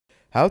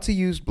How to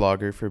use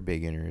Blogger for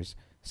beginners.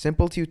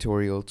 Simple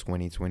tutorial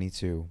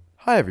 2022.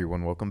 Hi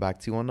everyone, welcome back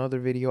to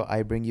another video.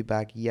 I bring you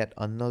back yet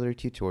another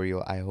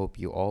tutorial. I hope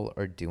you all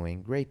are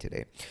doing great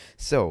today.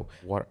 So,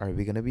 what are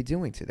we going to be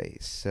doing today?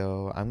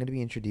 So, I'm going to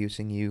be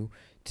introducing you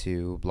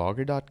to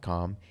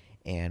blogger.com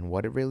and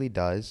what it really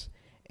does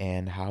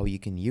and how you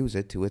can use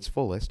it to its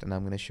fullest. And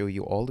I'm going to show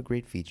you all the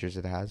great features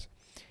it has.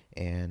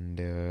 And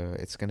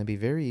it's going to be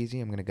very easy.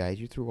 I'm going to guide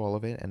you through all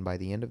of it, and by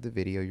the end of the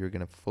video you're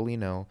going to fully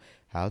know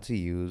how to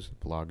use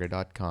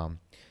blogger.com.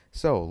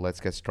 So let's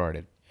get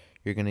started.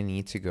 You're going to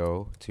need to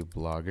go to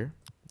Blogger.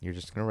 You're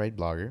just going to write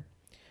Blogger.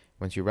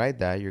 Once you write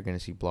that, you're going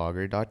to see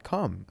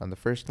blogger.com on the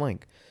first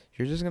link.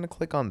 You're just going to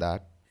click on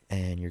that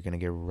and you're going to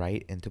get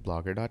right into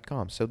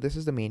blogger.com. So this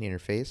is the main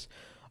interface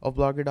of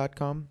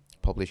blogger.com.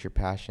 Publish your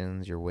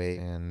passions your way,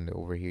 and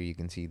over here you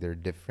can see their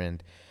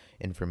different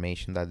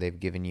information that they've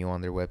given you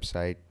on their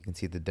website. You can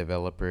see the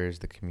developers,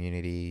 the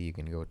community. You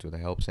can go to the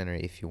help center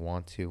if you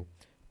want to.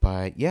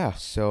 But yeah,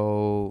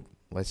 so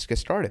let's get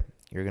started.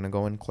 You're going to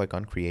go and click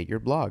on create your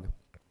blog.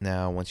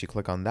 Now, once you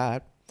click on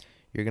that,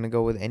 you're going to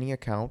go with any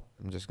account.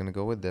 I'm just going to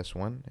go with this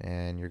one,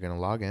 and you're going to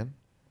log in.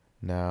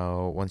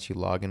 Now, once you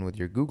log in with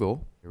your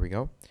Google, here we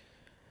go.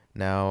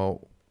 Now,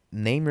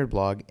 name your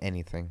blog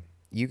anything.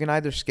 You can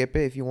either skip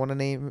it if you don't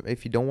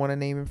want to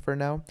name it for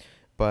now,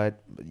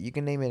 but you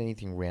can name it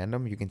anything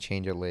random. You can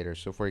change it later.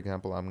 So for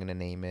example, I'm gonna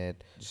name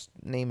it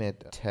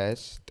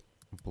test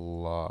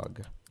blog.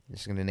 I'm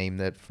just gonna name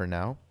that for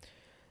now.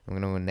 I'm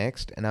gonna go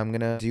next, and I'm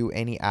gonna do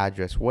any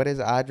address. What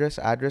is address?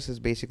 Address is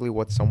basically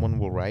what someone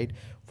will write.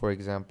 For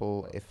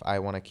example, if I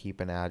want to keep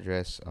an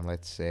address,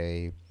 let's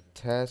say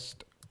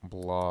test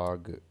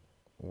blog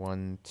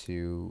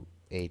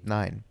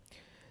 1289.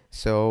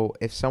 So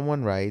if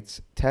someone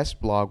writes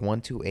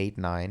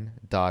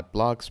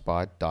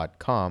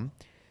testblog1289.blogspot.com,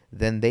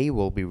 then they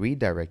will be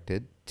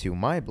redirected to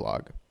my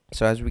blog.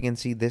 So as we can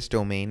see, this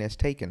domain is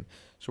taken.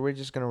 So we're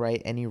just going to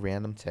write any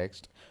random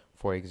text.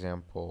 For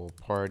example,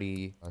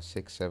 party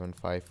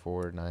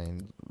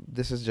 67549.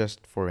 This is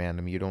just for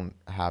random. You don't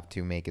have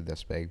to make it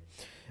this big.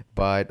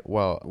 But,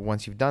 well,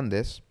 once you've done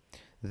this,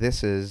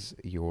 this is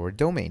your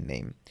domain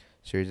name.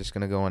 So you're just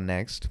going to go on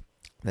next.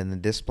 Then the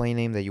display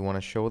name that you want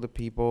to show the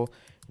people,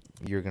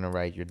 you're going to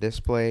write your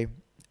display.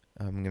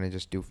 I'm going to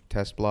just do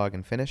test blog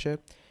and finish it.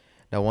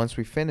 Now, once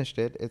we finished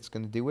it, it's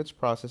going to do its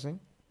processing.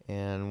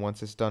 And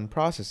once it's done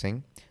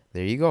processing,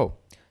 there you go.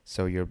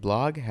 So your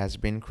blog has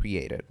been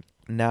created.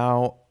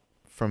 Now,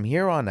 from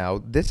here on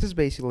out, this is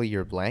basically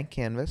your blank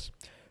canvas.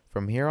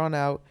 From here on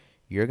out,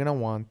 you're going to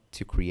want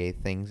to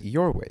create things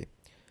your way.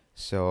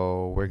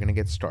 So we're going to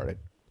get started.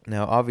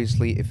 Now,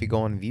 obviously, if you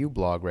go on view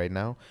blog right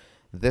now,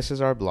 this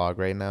is our blog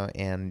right now,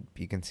 and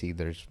you can see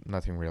there's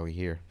nothing really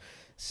here.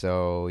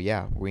 So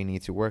yeah, we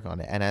need to work on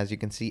it. And as you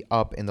can see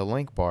up in the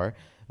link bar,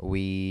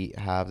 we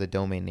have the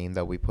domain name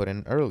that we put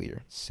in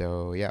earlier.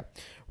 So yeah,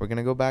 we're going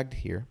to go back to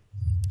here,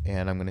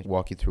 and I'm going to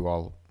walk you through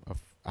all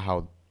of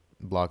how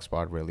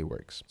Blogspot really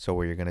works. So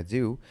what you're going to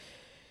do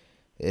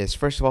is,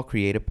 first of all,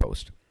 create a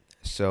post.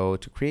 So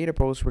to create a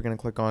post, we're going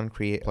to click on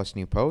create plus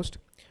new post.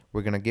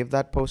 We're going to give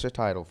that post a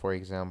title. For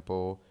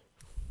example,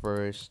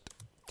 first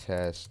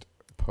test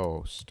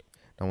post.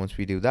 Now once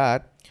we do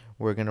that,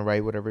 we're going to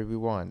write whatever we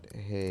want.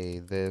 Hey,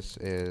 this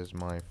is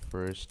my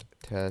first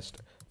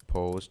test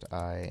post.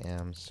 I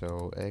am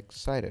so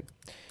excited.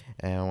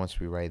 And once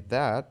we write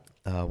that,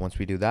 once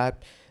we do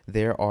that,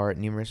 there are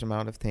numerous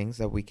amount of things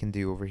that we can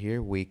do over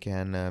here. We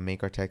can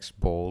make our text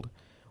bold.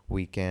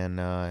 We can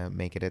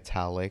make it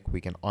italic.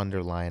 We can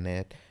underline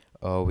it.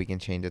 We can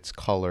change its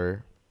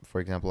color. For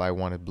example, I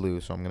want it blue,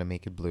 so I'm going to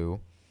make it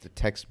blue. The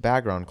text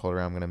background color,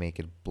 I'm going to make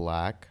it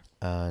black.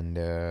 And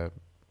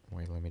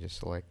wait, let me just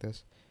select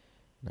this.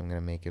 I'm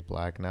going to make it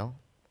black now.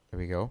 There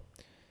we go.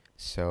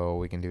 So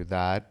we can do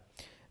that.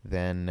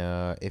 Then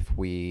if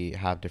we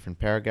have different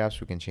paragraphs,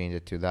 we can change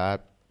it to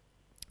that.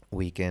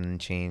 We can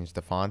change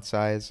the font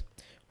size.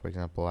 For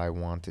example, I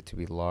want it to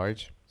be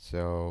large.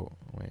 So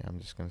wait, I'm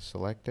just going to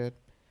select it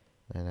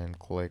and then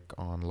click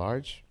on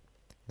large.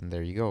 And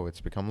there you go. It's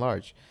become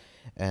large.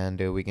 And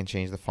we can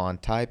change the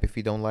font type. If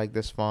you don't like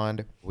this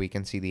font, we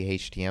can see the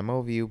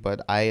HTML view, but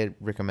I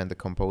recommend the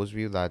compose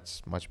view.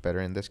 That's much better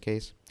in this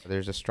case.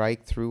 There's a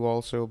strike through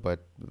also,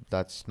 but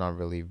that's not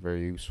really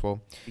very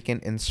useful. We can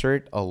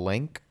insert a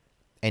link,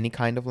 any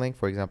kind of link,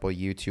 for example,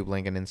 YouTube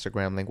link, an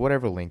Instagram link,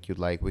 whatever link you'd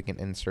like. We can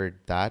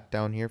insert that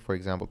down here. For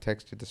example,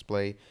 text to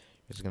display, you're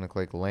just going to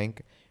click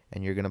link,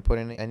 and you're going to put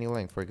in any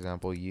link, for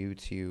example,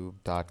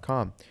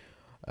 youtube.com.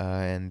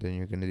 And then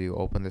you're going to do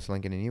open this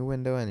link in a new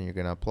window, and you're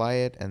going to apply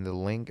it, and the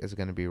link is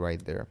going to be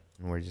right there.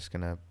 And we're just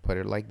going to put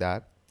it like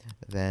that.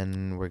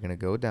 Then we're going to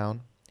go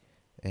down,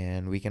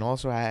 and we can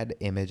also add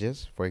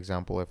images. For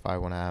example, if I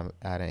want to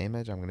add an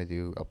image, I'm going to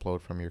do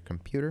upload from your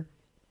computer.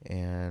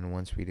 And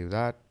once we do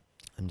that,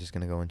 I'm just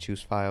going to go and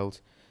choose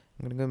files.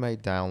 I'm going to go to my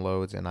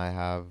downloads, and I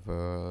have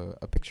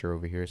a picture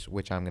over here,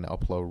 which I'm going to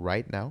upload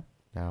right now.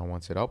 Now,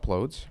 once it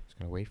uploads, it's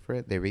gonna wait for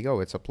it. There we go.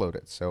 It's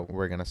uploaded. So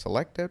we're gonna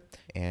select it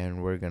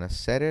and we're gonna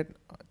set it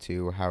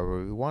to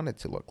however we want it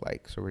to look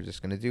like. So we're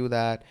just gonna do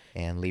that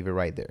and leave it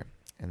right there.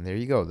 And there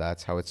you go.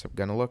 That's how it's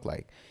gonna look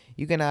like.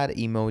 You can add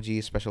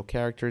emojis, special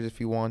characters if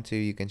you want to.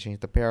 You can change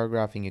the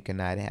paragraphing. You can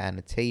add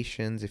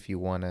annotations if you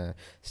want to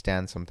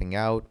stand something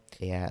out.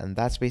 Yeah, and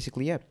that's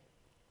basically it.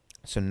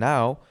 So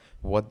now,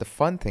 what the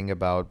fun thing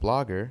about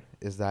Blogger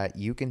is that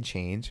you can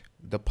change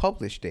the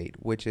publish date,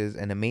 which is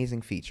an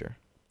amazing feature.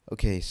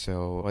 Okay,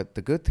 so what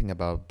the good thing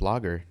about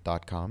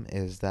blogger.com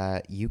is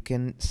that you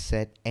can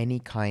set any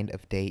kind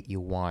of date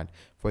you want.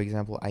 For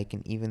example, I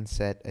can even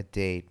set a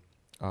date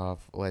of,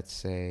 let's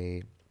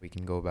say, we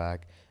can go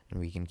back and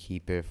we can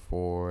keep it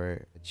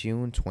for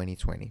June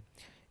 2020.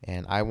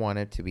 And I want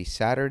it to be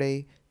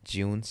Saturday,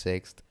 June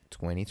 6th,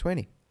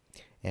 2020.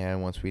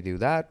 And once we do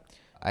that,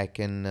 I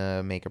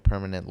can make a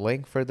permanent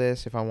link for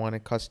this if I want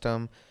it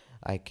custom.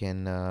 I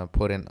can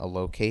put in a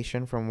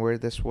location from where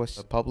this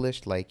was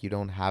published. Like you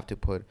don't have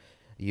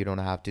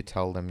to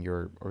tell them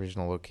your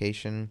original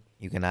location.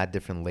 You can add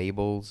different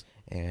labels.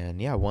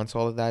 And yeah, once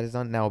all of that is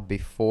done, now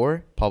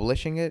before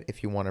publishing it,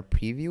 if you want to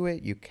preview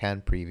it, you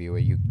can preview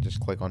it. You just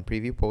click on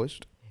preview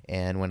post.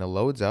 And when it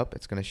loads up,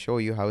 it's going to show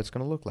you how it's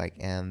going to look like.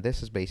 And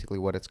this is basically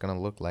what it's going to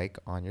look like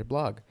on your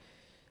blog.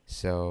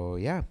 So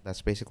yeah,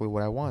 that's basically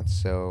what I want.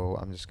 So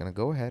I'm just going to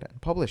go ahead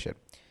and publish it.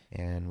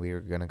 And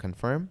we're going to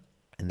confirm.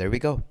 And there we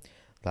go.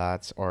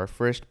 That's our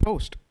first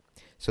post.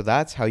 So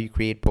that's how you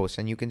create posts.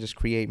 And you can just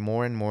create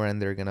more and more,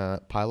 and they're going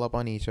to pile up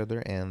on each other.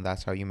 And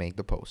that's how you make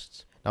the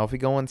posts. Now, if we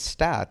go on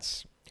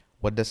stats,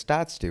 what does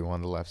stats do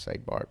on the left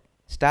sidebar?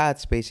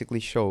 Stats basically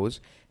shows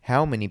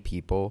how many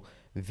people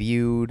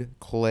viewed,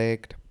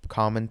 clicked,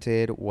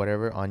 commented,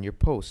 whatever on your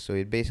post. So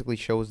it basically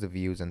shows the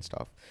views and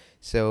stuff.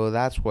 So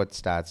that's what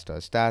stats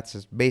does. Stats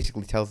is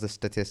basically tells the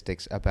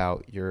statistics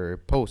about your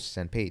posts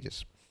and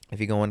pages. If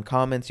you go on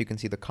comments, you can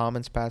see the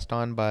comments passed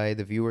on by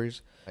the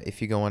viewers.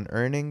 If you go on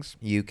earnings,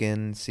 you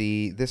can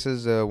see this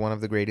is one of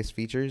the greatest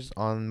features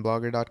on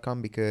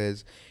blogger.com,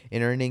 because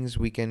in earnings,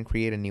 we can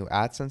create a new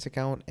AdSense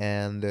account.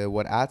 And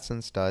what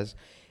AdSense does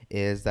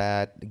is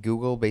that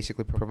Google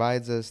basically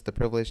provides us the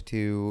privilege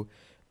to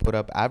put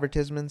up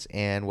advertisements.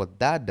 And what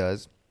that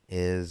does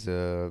is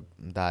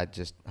that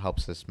just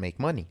helps us make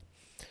money,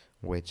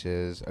 which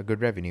is a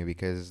good revenue,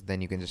 because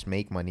then you can just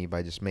make money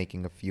by just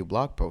making a few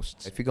blog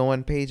posts. If you go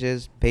on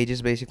pages,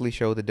 pages basically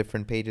show the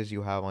different pages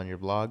you have on your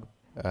blog.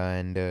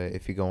 And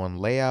if you go on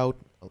layout,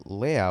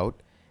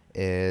 layout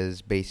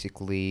is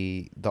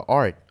basically the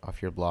art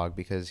of your blog,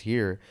 because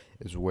here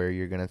is where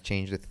you're going to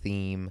change the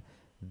theme,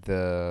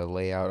 the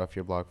layout of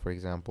your blog. For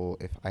example,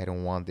 if I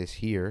don't want this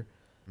here,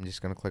 I'm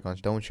just going to click on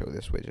don't show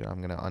this widget. I'm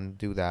going to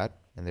undo that.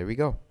 And there we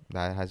go.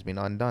 That has been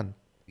undone.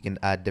 You can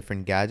add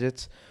different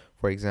gadgets.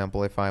 For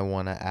example, if I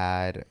want to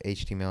add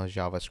HTML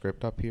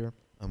JavaScript up here,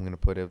 I'm going to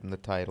put it in the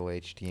title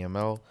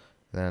HTML.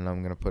 Then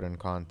I'm going to put in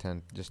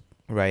content, just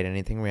write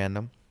anything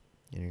random,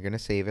 and you're going to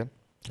save it.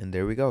 And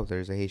there we go.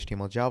 There's a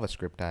HTML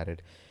JavaScript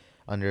added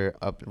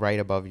right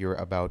above your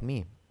About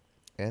Me.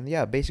 And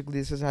yeah, basically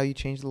this is how you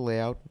change the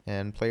layout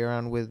and play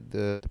around with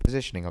the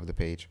positioning of the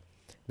page.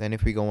 Then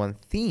if we go on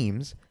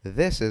themes,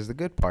 this is the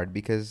good part,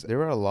 because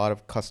there are a lot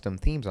of custom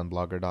themes on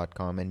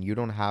blogger.com, and you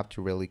don't have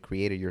to really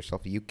create it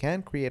yourself. You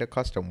can create a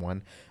custom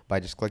one by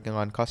just clicking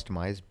on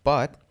customize,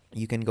 but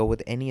you can go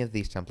with any of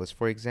these templates.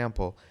 For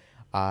example,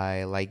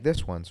 I like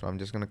this one, so I'm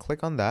just going to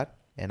click on that,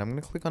 and I'm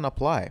going to click on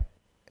apply,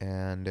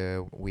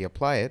 and we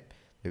apply it.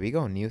 There we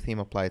go. New theme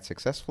applied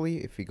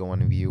successfully. If we go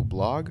on view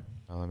blog,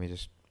 let me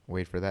just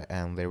wait for that,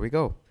 and there we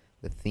go.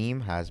 The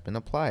theme has been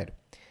applied.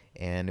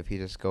 And if you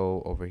just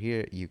go over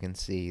here, you can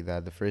see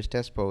that the first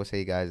test post,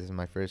 hey guys, this is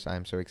my first,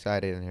 I'm so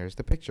excited, and here's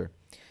the picture.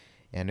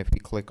 And if we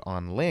click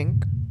on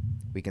link,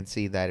 we can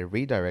see that it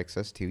redirects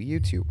us to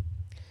YouTube.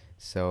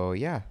 So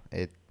yeah,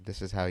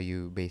 this is how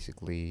you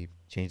basically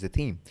change the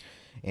theme.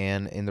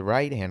 And in the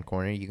right hand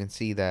corner, you can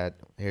see that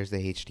here's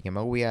the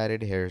HTML we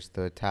added, here's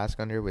the task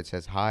under which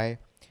says hi.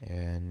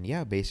 And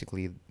yeah,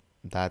 basically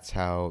that's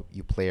how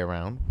you play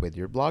around with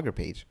your Blogger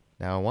page.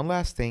 Now, one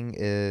last thing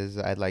is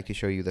I'd like to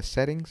show you the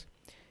settings.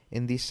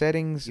 In these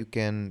settings, you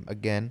can,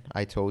 again,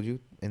 I told you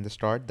in the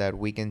start that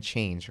we can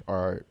change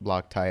our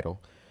blog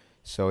title.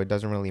 So it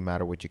doesn't really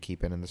matter what you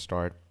keep it in the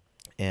start.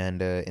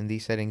 And in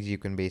these settings, you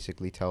can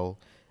basically tell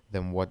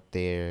them what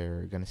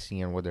they're going to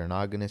see and what they're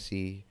not going to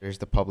see. Here's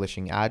the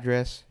publishing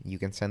address. You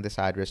can send this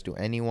address to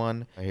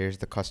anyone. Here's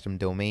the custom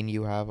domain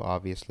you have,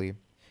 obviously.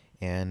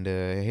 And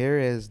here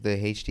is the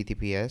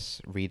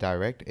HTTPS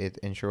redirect. It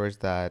ensures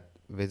that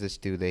visits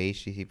to the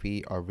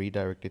HTTP are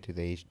redirected to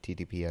the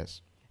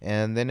HTTPS.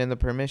 And then in the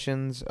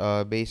permissions,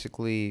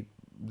 basically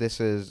this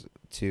is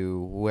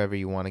to whoever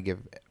you want to give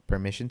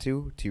permission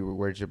to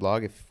where's your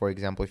blog. If, for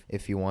example,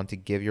 if you want to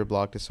give your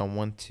blog to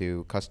someone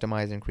to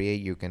customize and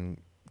create, you can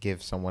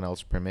give someone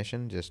else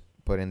permission. Just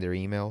put in their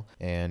email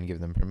and give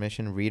them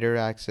permission. Reader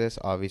access,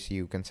 obviously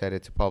you can set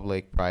it to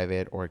public,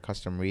 private, or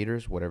custom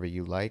readers, whatever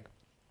you like.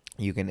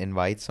 You can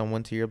invite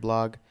someone to your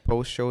blog.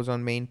 Post shows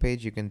on main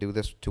page, you can do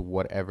this to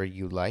whatever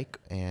you like.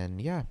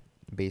 And yeah,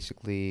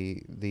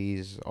 basically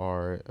these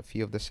are a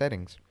few of the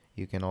settings.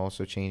 You can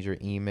also change your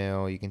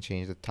email. You can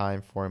change the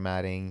time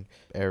formatting,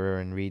 error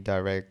and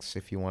redirects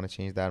if you want to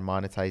change that.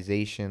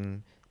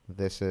 Monetization.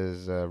 This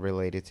is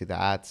related to the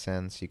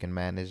AdSense. You can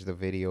manage the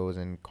videos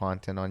and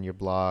content on your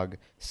blog,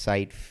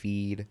 site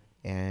feed,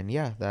 and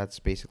yeah, that's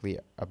basically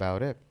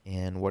about it.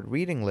 And what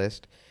reading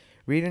list?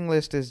 Reading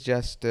list is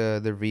just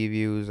the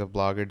reviews of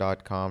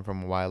blogger.com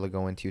from a while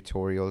ago and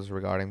tutorials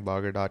regarding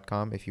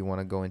blogger.com. If you want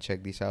to go and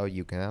check these out,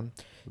 you can.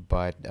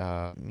 But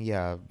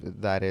yeah,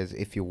 that is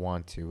if you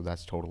want to.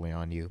 That's totally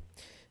on you.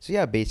 So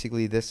yeah,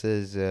 basically this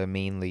is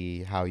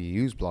mainly how you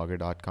use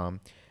blogger.com.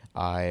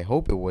 I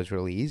hope it was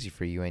really easy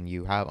for you and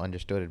you have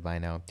understood it by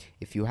now.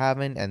 If you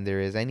haven't and there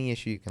is any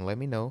issue, you can let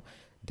me know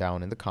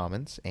down in the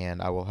comments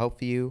and I will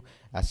help you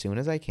as soon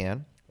as I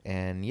can.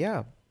 And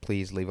yeah,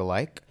 please leave a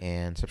like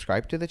and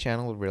subscribe to the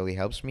channel. It really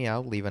helps me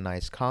out. Leave a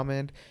nice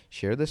comment,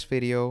 share this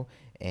video,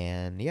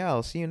 and yeah,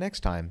 I'll see you next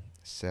time.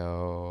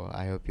 So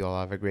I hope you all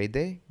have a great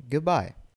day. Goodbye.